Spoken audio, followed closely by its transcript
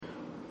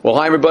Well,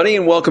 hi, everybody,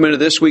 and welcome into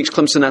this week's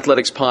Clemson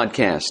Athletics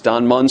Podcast.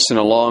 Don Munson,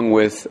 along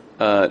with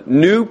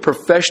new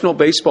professional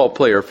baseball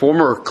player,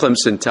 former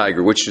Clemson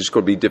Tiger, which is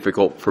going to be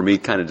difficult for me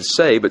kind of to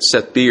say, but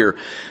Seth Beer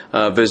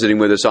visiting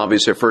with us,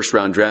 obviously a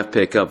first-round draft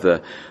pick of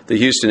the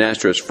Houston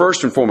Astros.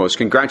 First and foremost,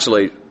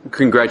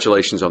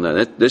 congratulations on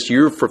that.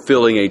 You're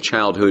fulfilling a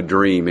childhood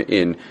dream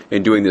in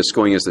doing this,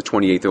 going as the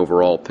 28th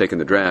overall pick in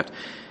the draft.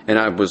 And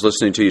I was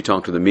listening to you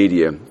talk to the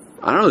media.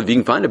 I don't know if you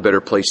can find a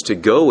better place to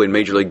go in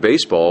Major League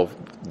Baseball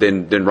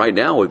than right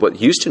now with what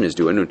Houston is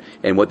doing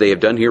and what they have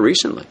done here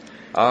recently.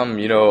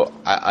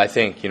 I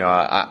think, when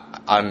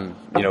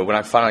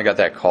I finally got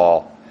that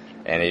call,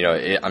 and,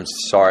 I'm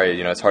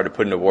sorry, it's hard to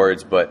put into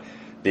words, but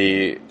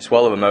the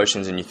swell of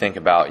emotions, and you think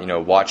about,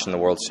 watching the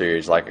World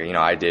Series like,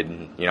 I did,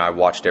 and, I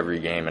watched every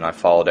game and I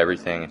followed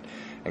everything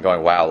and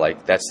going, wow,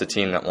 like, that's the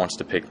team that wants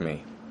to pick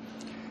me.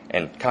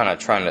 And kind of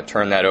trying to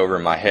turn that over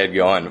in my head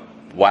going,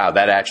 wow,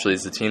 that actually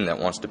is the team that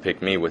wants to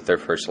pick me with their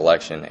first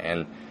selection.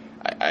 And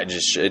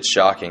it's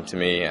shocking to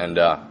me, and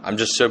I'm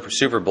just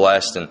super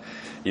blessed. And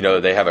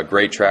they have a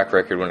great track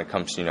record when it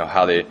comes to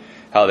how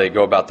they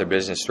go about their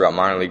business throughout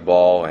minor league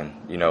ball, and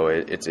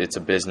it's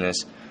a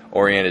business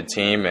oriented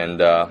team,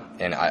 and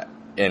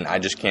I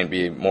just can't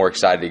be more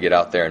excited to get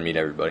out there and meet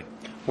everybody.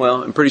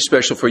 Well, and pretty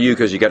special for you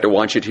because you got to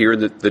watch it here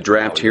in the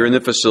draft, here in the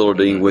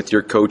facility with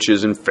your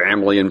coaches and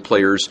family and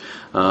players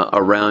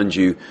around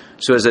you.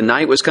 So as the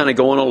night was kind of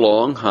going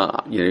along,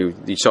 you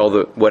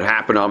saw what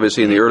happened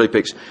obviously in the early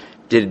picks.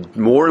 Did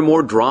more and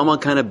more drama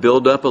kind of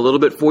build up a little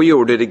bit for you,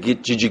 or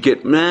did you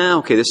get,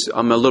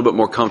 I'm a little bit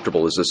more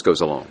comfortable as this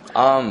goes along?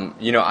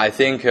 I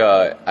think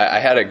I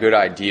had a good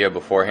idea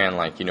beforehand,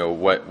 like,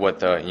 what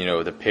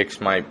the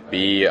picks might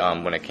be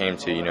when it came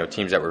to,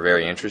 teams that were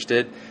very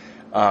interested,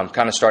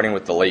 kind of starting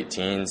with the late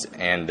teens.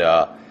 And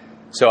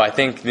so I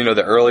think,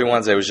 the early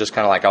ones, it was just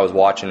kind of like I was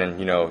watching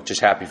and,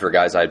 just happy for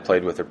guys I had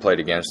played with or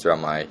played against throughout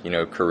my,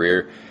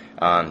 career,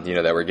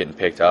 that were getting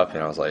picked up.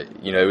 And I was like,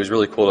 it was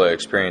really cool to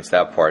experience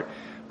that part.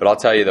 But I'll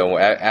tell you, though,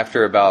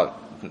 after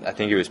about, I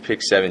think it was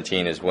pick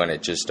 17 is when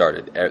it just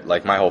started.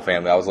 Like, my whole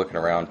family, I was looking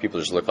around, people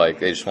just looked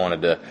like they just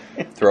wanted to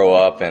throw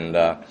up. And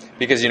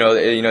because,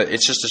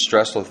 it's just a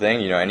stressful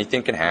thing.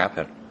 Anything can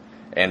happen.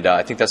 And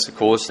I think that's the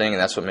coolest thing, and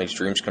that's what makes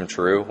dreams come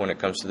true when it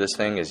comes to this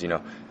thing is,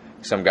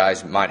 some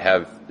guys might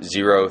have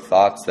zero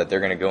thoughts that they're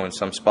going to go in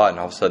some spot, and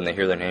all of a sudden they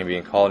hear their name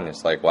being called, and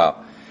it's like,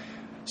 wow.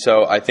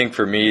 So I think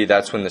for me,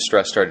 that's when the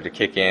stress started to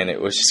kick in.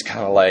 It was just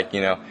kind of like, at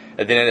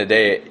the end of the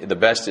day, the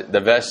best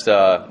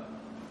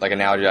like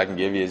analogy I can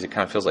give you is it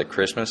kind of feels like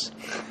Christmas,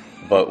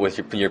 but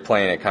you're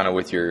playing it kind of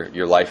with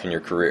your life and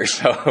your career.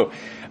 So,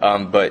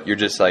 but you're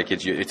just like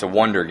it's a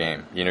wonder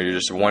game. You're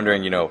just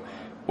wondering,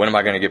 when am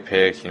I going to get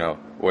picked?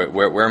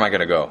 Where am I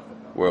going to go?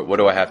 What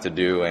do I have to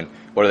do? And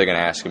what are they going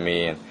to ask of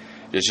me? And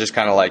it's just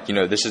kind of like,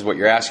 this is what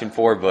you're asking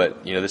for,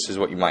 but this is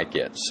what you might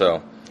get.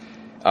 So,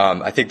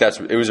 I think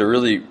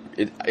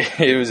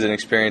it was an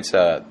experience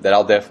that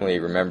I'll definitely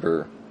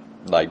remember,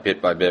 like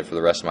bit by bit for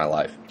the rest of my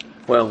life.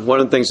 Well, one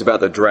of the things about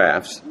the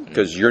drafts,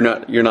 because you're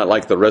not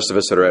like the rest of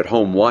us that are at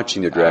home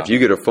watching the draft. You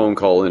get a phone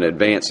call in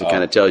advance that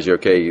kind of tells you,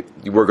 okay,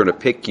 we're going to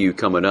pick you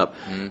coming up.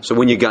 Mm-hmm. So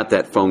when you got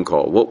that phone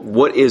call,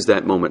 what is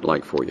that moment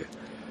like for you?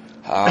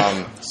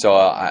 So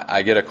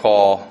I get a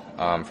call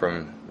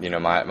from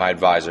my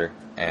advisor,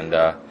 and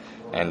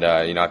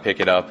I pick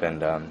it up,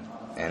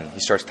 and he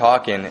starts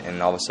talking,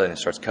 and all of a sudden it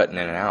starts cutting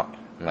in and out.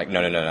 I'm like,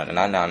 no.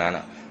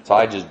 So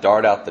I just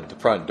dart out the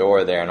front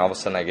door there, and all of a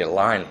sudden I get a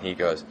line, and he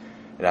goes,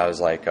 and I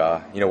was like,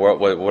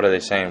 what are they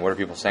saying? What are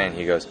people saying?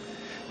 He goes,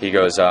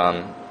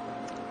 Houston's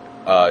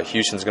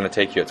going to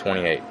take you at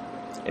 28.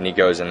 And he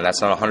goes, and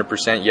that's not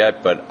 100%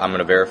 yet, but I'm going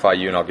to verify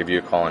you, and I'll give you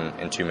a call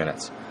in 2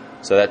 minutes.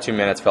 So that 2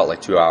 minutes felt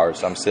like 2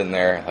 hours. I'm sitting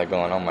there like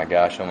going, oh my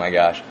gosh.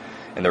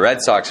 And the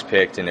Red Sox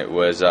picked, and it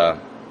was,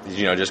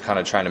 just kind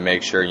of trying to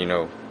make sure,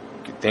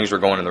 things were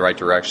going in the right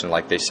direction,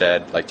 like they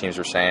said, like teams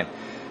were saying.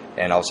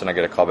 And all of a sudden I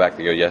get a call back.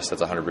 They go, yes,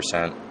 that's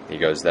 100%. He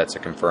goes, that's a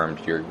confirmed.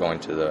 You're going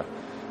to the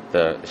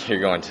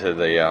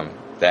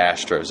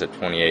Astros at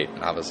 28.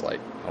 And I was like,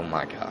 oh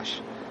my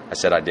gosh. I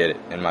said I did it.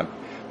 And my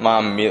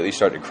mom immediately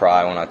started to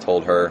cry when I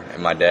told her,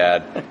 and my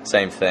dad,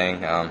 same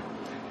thing.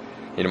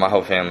 My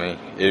whole family,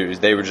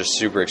 they were just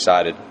super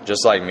excited,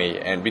 just like me.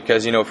 And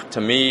because,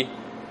 to me,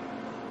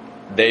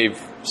 they've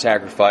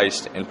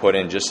sacrificed and put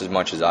in just as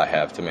much as I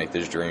have to make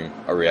this dream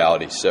a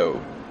reality.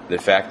 So the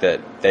fact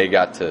that they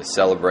got to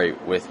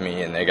celebrate with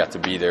me and they got to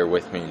be there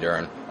with me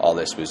during all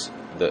this was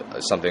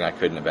something I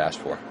couldn't have asked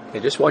for.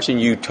 And just watching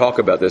you talk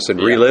about this and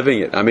reliving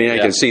it, I mean, I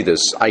can see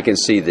this. I can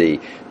see the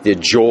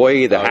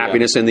joy, the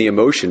happiness, and the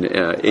emotion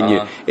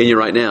in you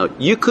right now.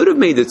 You could have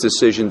made this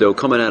decision, though,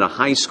 coming out of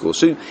high school.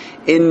 So,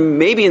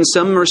 maybe in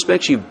some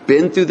respects you've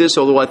been through this,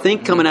 although I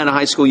think coming out of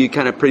high school you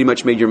kind of pretty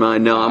much made your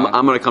mind, no,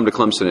 I'm going to come to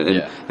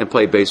Clemson and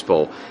play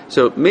baseball.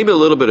 So maybe a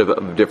little bit of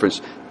a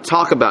difference.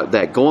 Talk about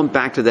that, going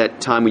back to that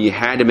time when you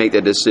had to make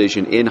that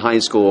decision in high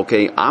school,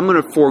 okay, I'm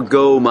going to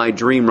forego my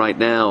dream right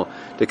now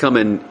to come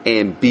in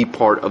and be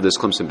part of this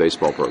Clemson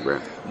baseball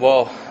program.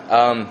 Well,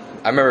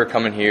 I remember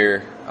coming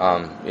here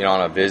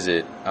on a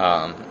visit,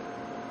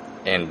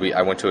 and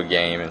I went to a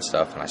game and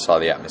stuff, and I saw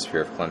the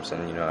atmosphere of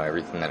Clemson,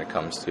 everything that it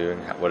comes to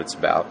and what it's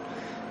about.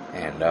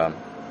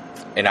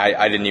 And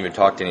I didn't even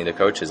talk to any of the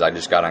coaches. I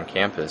just got on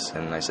campus,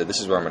 and I said,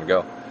 this is where I'm going to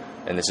go,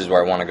 and this is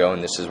where I want to go,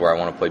 and this is where I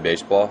want to play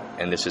baseball,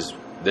 and this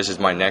is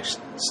my next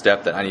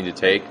step that I need to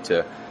take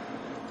to,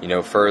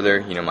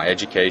 further, my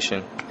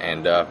education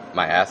and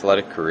my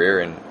athletic career.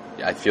 And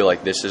I feel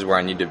like this is where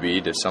I need to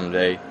be to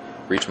someday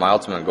reach my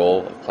ultimate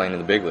goal of playing in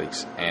the big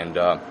leagues. And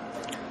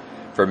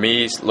for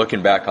me,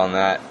 looking back on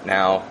that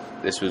now,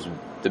 this was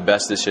the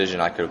best decision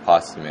I could have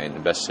possibly made. The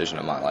best decision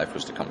of my life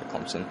was to come to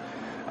Clemson.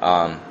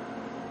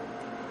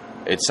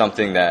 It's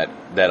something that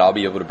I'll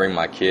be able to bring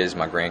my kids,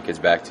 my grandkids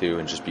back to,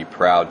 and just be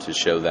proud to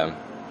show them,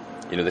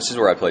 this is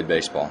where I played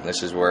baseball.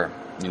 This is where,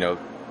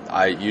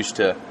 I used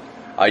to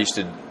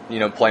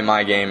play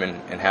my game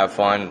and have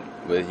fun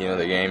with,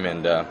 the game.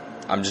 And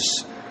I'm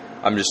just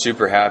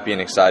super happy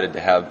and excited to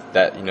have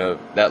that,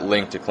 that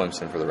link to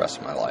Clemson for the rest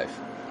of my life.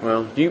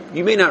 Well,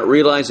 you may not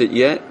realize it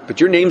yet, but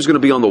your name's going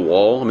to be on the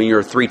wall. I mean, you're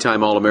a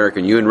 3-time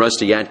All-American. You and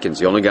Rusty Atkins,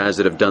 the only guys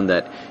that have done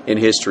that in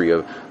history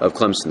of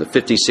Clemson, the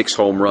 56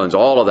 home runs,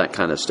 all of that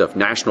kind of stuff,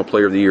 National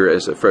Player of the Year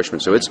as a freshman.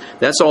 So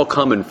that's all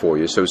coming for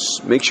you. So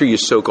make sure you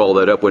soak all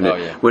that up when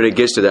it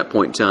gets to that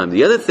point in time.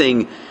 The other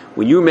thing,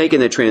 when you were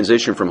making the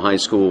transition from high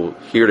school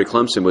here to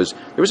Clemson,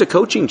 there was a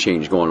coaching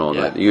change going on.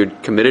 Yeah. You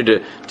had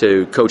committed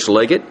to Coach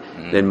Leggett.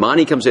 Mm-hmm. Then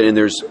Monty comes in,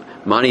 and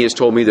Monty has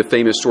told me the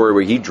famous story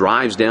where he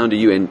drives down to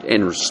you and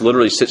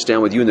literally sits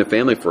down with you and the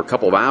family for a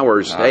couple of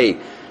hours. Hey,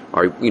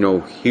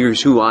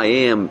 here's who I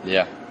am.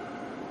 Yeah.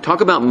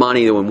 Talk about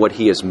Monty and what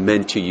he has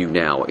meant to you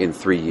now in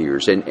 3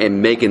 years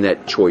and making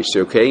that choice.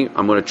 Okay,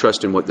 I'm going to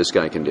trust in what this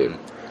guy can do.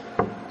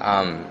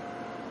 I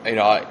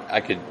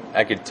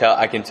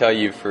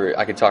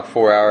could talk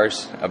 4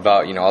 hours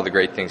about all the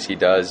great things he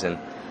does, and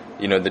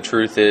the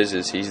truth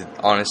is he's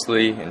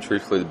honestly and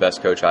truthfully the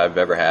best coach I've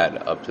ever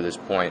had up to this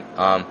point.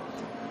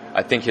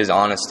 I think his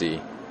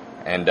honesty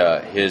and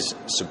his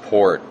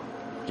support,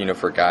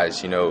 for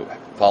guys,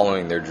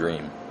 following their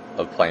dream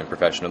of playing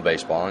professional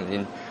baseball,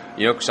 and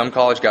some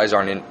college guys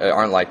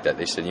aren't like that.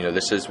 They said,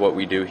 this is what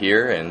we do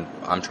here, and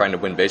I'm trying to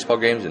win baseball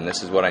games, and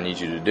this is what I need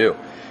you to do.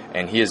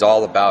 And he is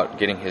all about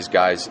getting his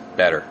guys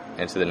better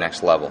and to the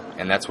next level,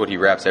 and that's what he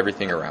wraps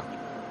everything around.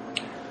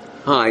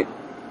 All right.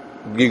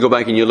 You go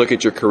back and you look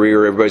at your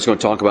career, everybody's going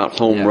to talk about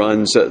home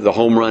runs, the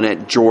home run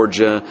at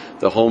Georgia,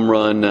 the home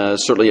run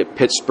certainly at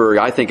Pittsburgh.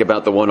 I think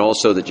about the one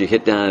also that you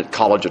hit down at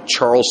College of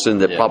Charleston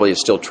that probably is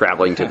still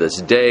traveling to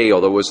this day,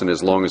 although it wasn't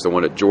as long as the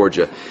one at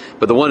Georgia.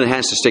 But the one that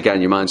has to stick out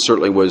in your mind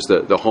certainly was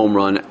the home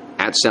run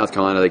at South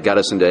Carolina that got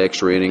us into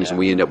extra innings, and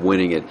we end up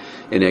winning it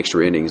in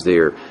extra innings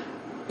there.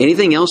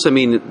 Anything else? I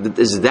mean,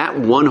 is that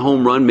one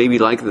home run maybe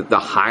like the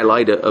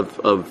highlight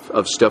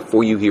of stuff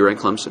for you here at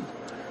Clemson?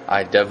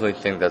 I definitely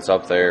think that's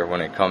up there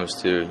when it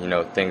comes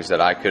to, things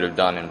that I could have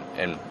done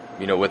and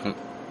with,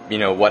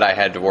 what I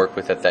had to work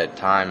with at that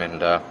time.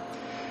 And,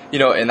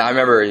 and I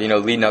remember,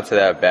 leading up to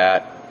that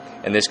bat,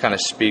 and this kind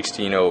of speaks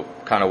to,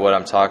 kind of what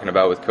I'm talking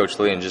about with Coach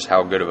Lee and just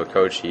how good of a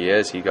coach he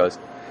is. He goes,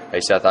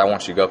 hey, Seth, I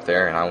want you to go up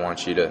there and I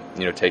want you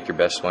to, take your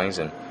best swings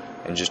and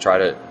just try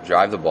to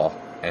drive the ball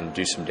and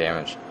do some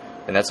damage.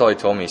 And that's all he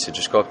told me. He said,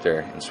 just go up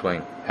there and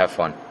swing, have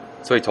fun.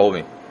 That's what he told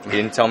me. He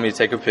didn't tell me to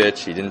take a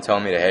pitch. He didn't tell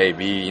me to, hey,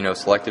 be,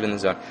 selective in the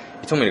zone.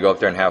 He told me to go up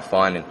there and have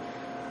fun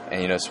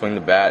and swing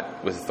the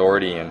bat with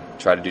authority and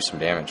try to do some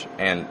damage.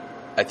 And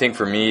I think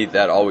for me,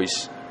 that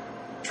always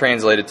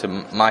translated to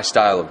my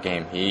style of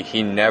game.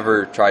 He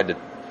never tried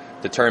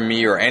to turn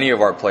me or any of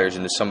our players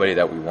into somebody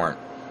that we weren't.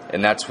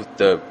 And that's what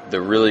the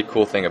really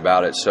cool thing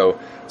about it. So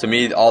to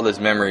me, all those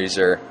memories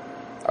are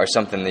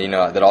something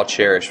that, that I'll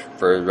cherish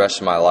for the rest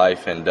of my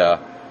life. And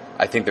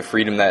I think the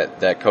freedom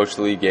that Coach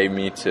Lee gave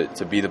me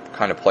to be the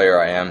kind of player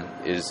I am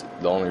is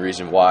the only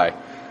reason why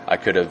I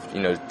could have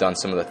done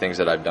some of the things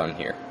that I've done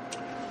here.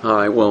 All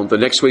right, well, the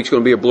next week's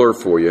going to be a blur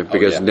for you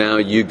because now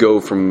you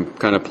go from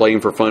kind of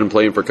playing for fun,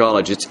 playing for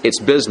college. It's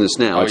business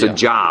now. It's a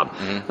job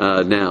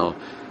now.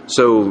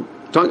 So,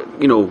 talk,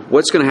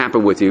 what's going to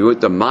happen with you,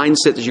 with the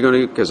mindset that you're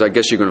going to, because I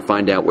guess you're going to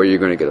find out where you're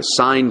going to get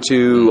assigned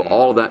to,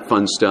 all of that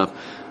fun stuff.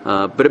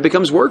 But it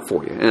becomes work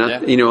for you.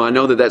 And, I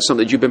know that that's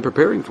something that you've been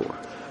preparing for.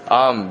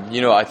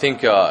 I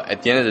think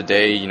at the end of the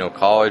day,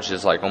 college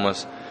is like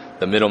almost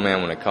the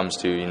middleman when it comes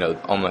to,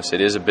 almost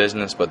it is a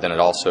business, but then it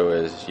also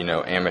is,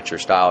 amateur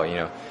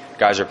style.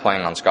 Guys are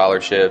playing on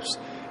scholarships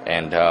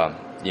and,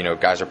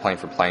 guys are playing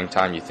for playing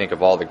time. You think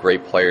of all the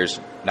great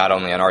players, not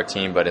only on our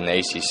team, but in the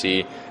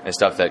ACC and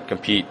stuff that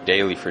compete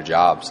daily for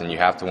jobs, and you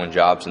have to win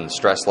jobs, and the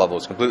stress level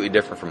is completely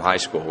different from high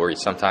school where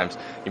sometimes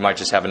you might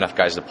just have enough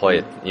guys to play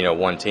at,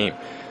 one team.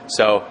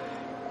 So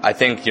I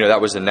think,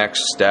 that was the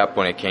next step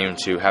when it came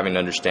to having to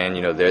understand,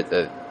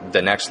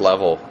 the next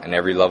level and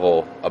every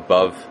level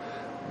above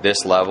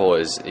this level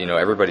is,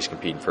 everybody's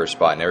competing for a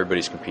spot and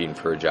everybody's competing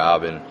for a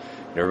job and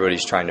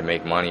everybody's trying to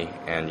make money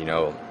and,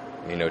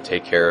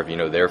 take care of,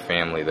 their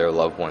family, their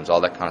loved ones,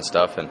 all that kind of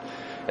stuff. And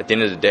at the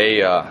end of the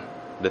day,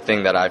 the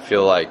thing that I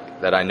feel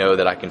like that I know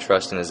that I can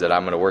trust in is that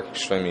I'm going to work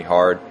extremely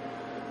hard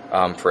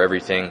for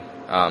everything,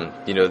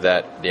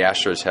 that the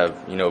Astros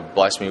have,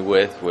 blessed me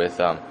with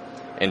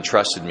and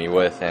trusted me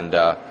with, and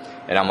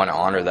I'm going to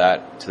honor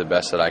that to the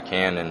best that I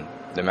can. And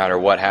no matter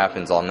what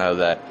happens, I'll know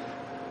that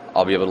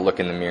I'll be able to look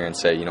in the mirror and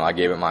say, I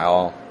gave it my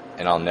all,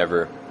 and I'll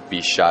never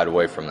be shied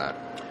away from that.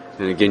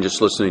 And again,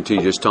 just listening to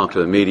you just talk to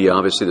the media,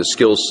 obviously the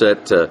skill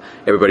set,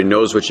 everybody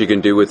knows what you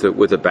can do with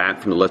a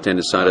bat from the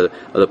left-handed side of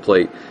the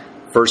plate.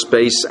 First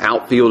base,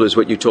 outfield is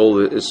what you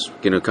told is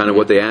kind of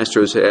what the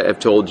Astros have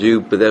told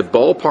you. But that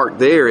ballpark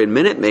there in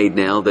Minute Maid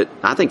now that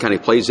I think kind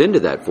of plays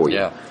into that for you.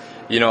 Yeah.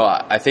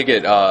 I think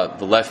the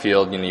left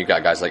field, you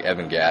got guys like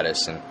Evan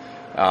Gattis and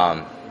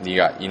you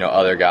got,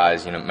 other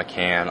guys,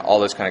 McCann, all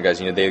those kind of guys.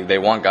 They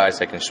want guys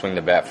that can swing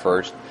the bat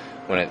first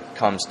when it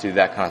comes to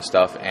that kind of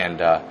stuff. And,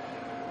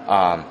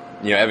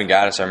 Evan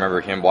Gattis, I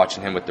remember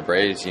watching him with the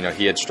Braves.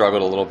 He had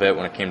struggled a little bit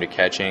when it came to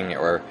catching,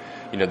 or,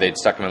 they'd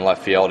stuck him in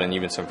left field and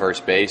even some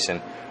first base.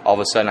 And all of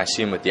a sudden I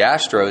see him with the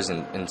Astros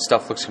and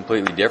stuff looks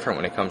completely different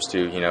when it comes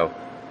to,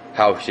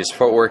 how his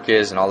footwork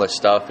is and all this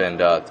stuff. And,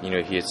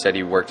 he had said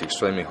he worked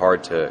extremely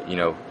hard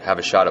to, have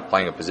a shot at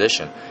playing a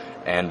position.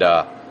 And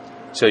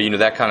so,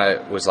 that kind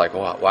of was like,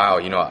 wow,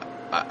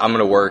 I'm going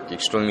to work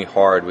extremely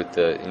hard with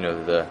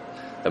the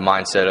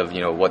mindset of,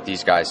 what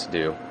these guys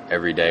do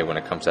every day when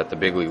it comes at the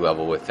big league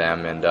level with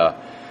them. And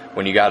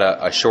when you got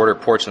a shorter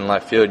porch in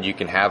left field, you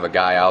can have a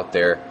guy out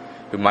there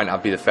who might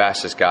not be the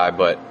fastest guy,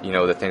 but,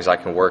 the things I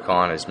can work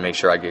on is make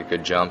sure I get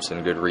good jumps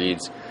and good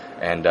reads.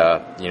 And,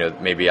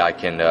 maybe I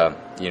can,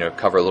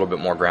 cover a little bit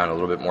more ground, a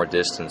little bit more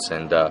distance,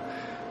 and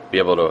be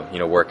able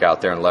to, work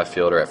out there in left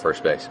field or at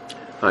first base.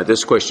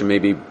 This question may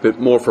be a bit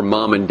more for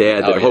mom and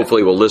dad that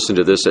hopefully will listen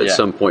to this at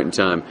some point in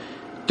time.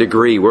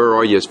 Degree, where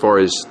are you as far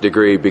as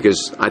degree?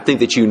 Because I think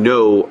that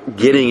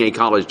getting a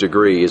college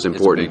degree is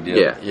important. It's a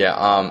big deal.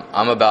 Yeah.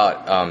 I'm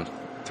about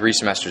 3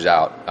 semesters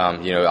out.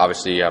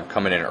 Obviously I'm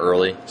coming in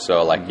early,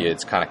 so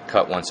it's kind of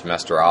cut one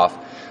semester off.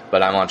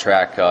 But I'm on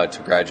track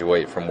to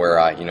graduate from where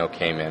I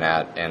came in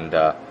at, and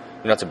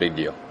that's a big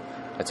deal.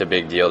 That's a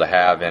big deal to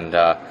have, and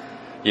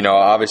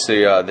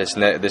obviously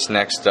this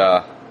next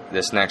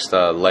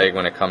leg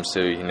when it comes to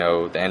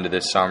the end of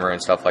this summer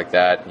and stuff like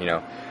that.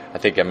 I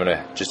think I'm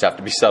gonna just have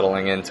to be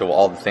settling into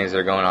all the things that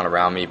are going on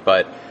around me.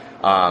 But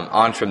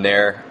on from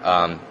there,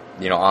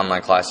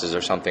 online classes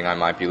are something I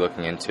might be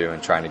looking into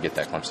and trying to get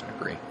that Clemson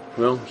degree.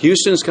 Well,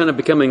 Houston's kind of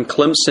becoming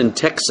Clemson,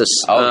 Texas.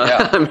 Oh,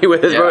 yeah.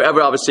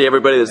 Obviously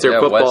everybody that's there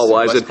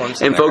football-wise,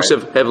 and folks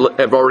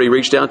have already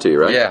reached out to you,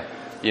 right? Yeah.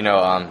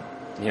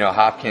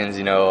 Hopkins,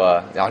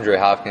 Andre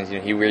Hopkins,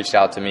 he reached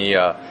out to me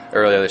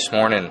earlier this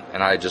morning,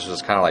 and I just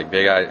was kind of like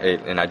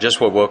big-eyed, and I just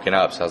woken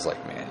up, so I was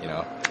like, man,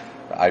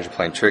 the eyes are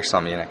playing tricks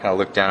on me, and I kind of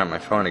looked down at my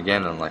phone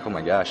again, and I'm like, oh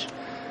my gosh.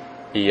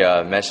 He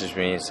messaged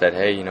me and said,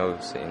 hey,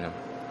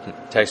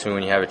 text me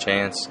when you have a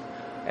chance.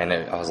 And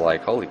I was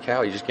like, holy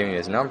cow, he just gave me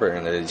his number.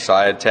 And so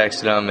I had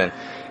texted him,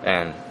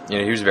 and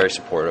he was very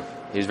supportive.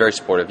 He was very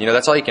supportive.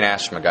 That's all you can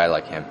ask from a guy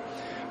like him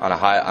on a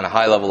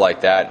high level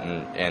like that,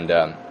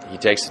 and he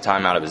takes the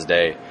time out of his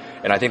day.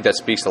 And I think that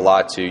speaks a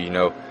lot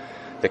to,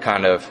 the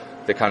kind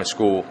of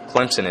school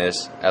Clemson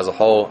is as a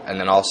whole, and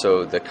then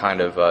also the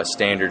kind of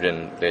standard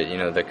and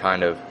the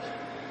kind of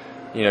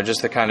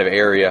just the kind of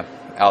area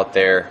out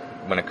there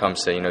when it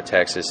comes to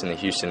Texas and the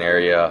Houston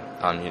area,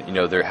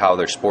 how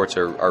their sports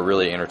are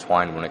really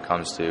intertwined when it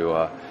comes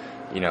to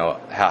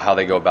how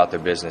they go about their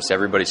business.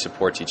 Everybody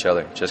supports each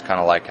other, just kind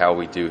of like how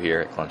we do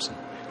here at Clemson.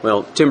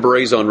 Well, Tim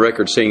Barrett's on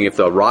record saying if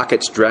the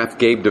Rockets draft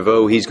Gabe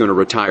DeVoe, he's going to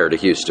retire to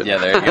Houston. Yeah,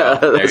 there you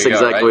go. That's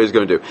exactly what he's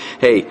going to do.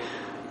 Hey,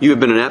 you have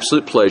been an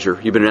absolute pleasure.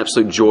 You've been an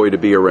absolute joy to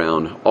be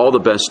around. All the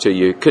best to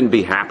you. Couldn't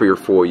be happier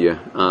for you.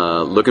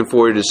 Looking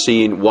forward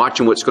to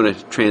watching what's going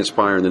to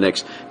transpire in the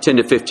next 10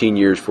 to 15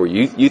 years for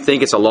you. You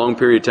think it's a long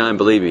period of time,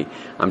 believe me.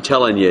 I'm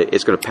telling you,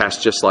 it's going to pass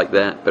just like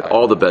that. But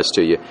all the best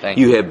to you. Thank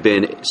you. You have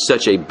been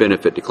such a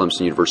benefit to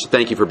Clemson University.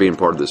 Thank you for being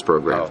part of this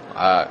program.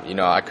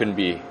 I couldn't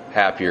be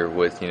happier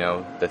with,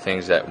 the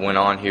things that went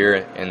on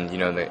here. And,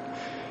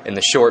 in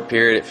the short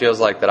period it feels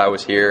like that I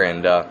was here.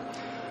 And,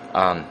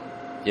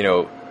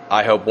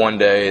 I hope one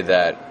day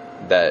that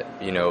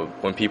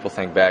when people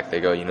think back, they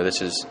go,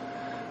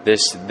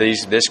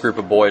 this group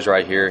of boys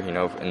right here,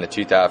 from the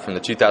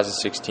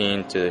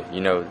 2016 to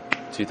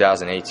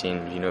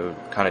 2018,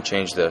 kind of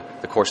changed the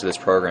course of this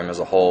program as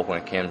a whole when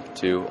it came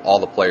to all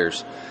the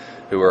players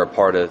who were a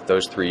part of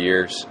those 3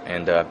 years,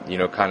 and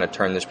kind of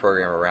turn this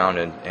program around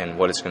and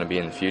what it's going to be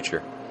in the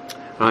future.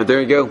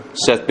 There you go.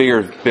 Seth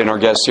Beer has been our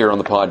guest here on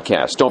the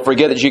podcast. Don't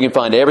forget that you can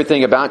find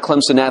everything about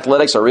Clemson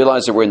Athletics. I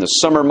realize that we're in the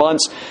summer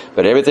months,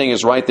 but everything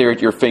is right there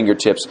at your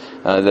fingertips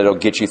that'll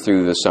get you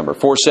through the summer.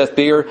 For Seth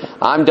Beer,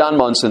 I'm Don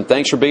Munson.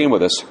 Thanks for being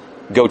with us.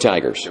 Go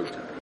Tigers.